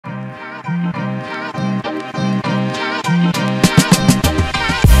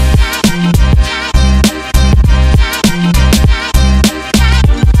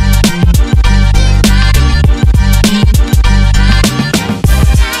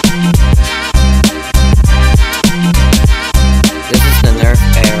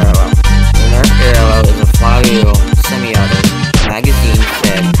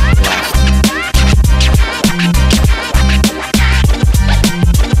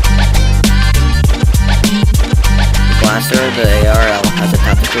blaster, the ARL, has a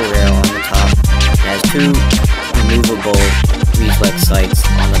tactical rail on the top and has two removable reflex sights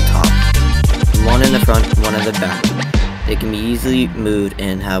on the top, one in the front, one in the back. They can be easily moved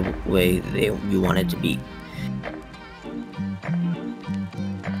in however way you want it to be.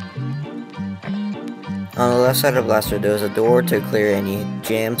 On the left side of the blaster, there is a door to clear any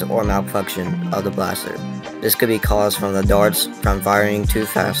jams or malfunction of the blaster. This could be caused from the darts from firing too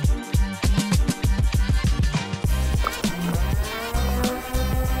fast.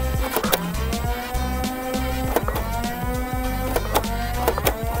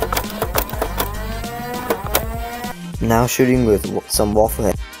 Now shooting with some waffle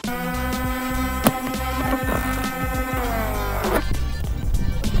head.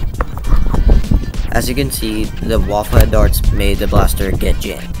 As you can see, the waffle head darts made the blaster get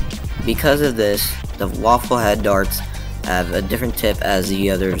jammed. Because of this, the waffle head darts have a different tip as the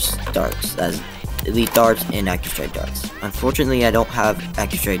other darts, as elite darts and active strike darts. Unfortunately, I don't have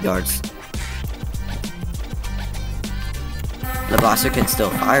active strike darts. The blaster can still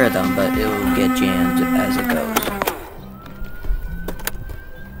fire them, but it will get jammed as it goes.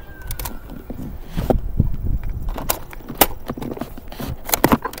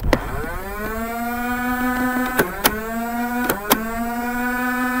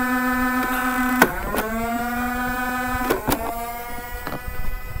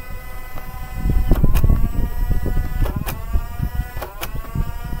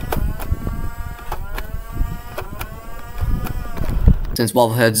 Since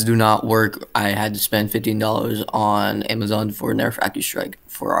waffle heads do not work, I had to spend $15 on Amazon for Nerf Active Strike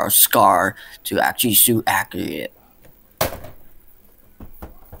for our SCAR to actually shoot accurate.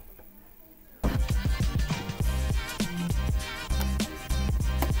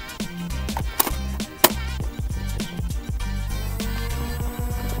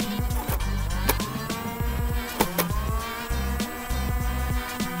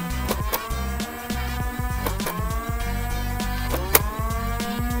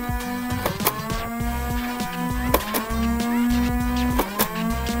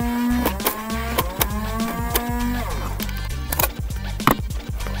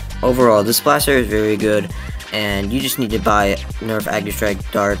 Overall, this blaster is very good, and you just need to buy Nerf Active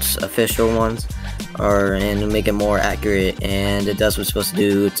Strike darts, official ones, and make it more accurate, and it does what it's supposed to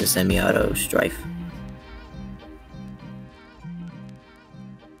do to semi-auto strife.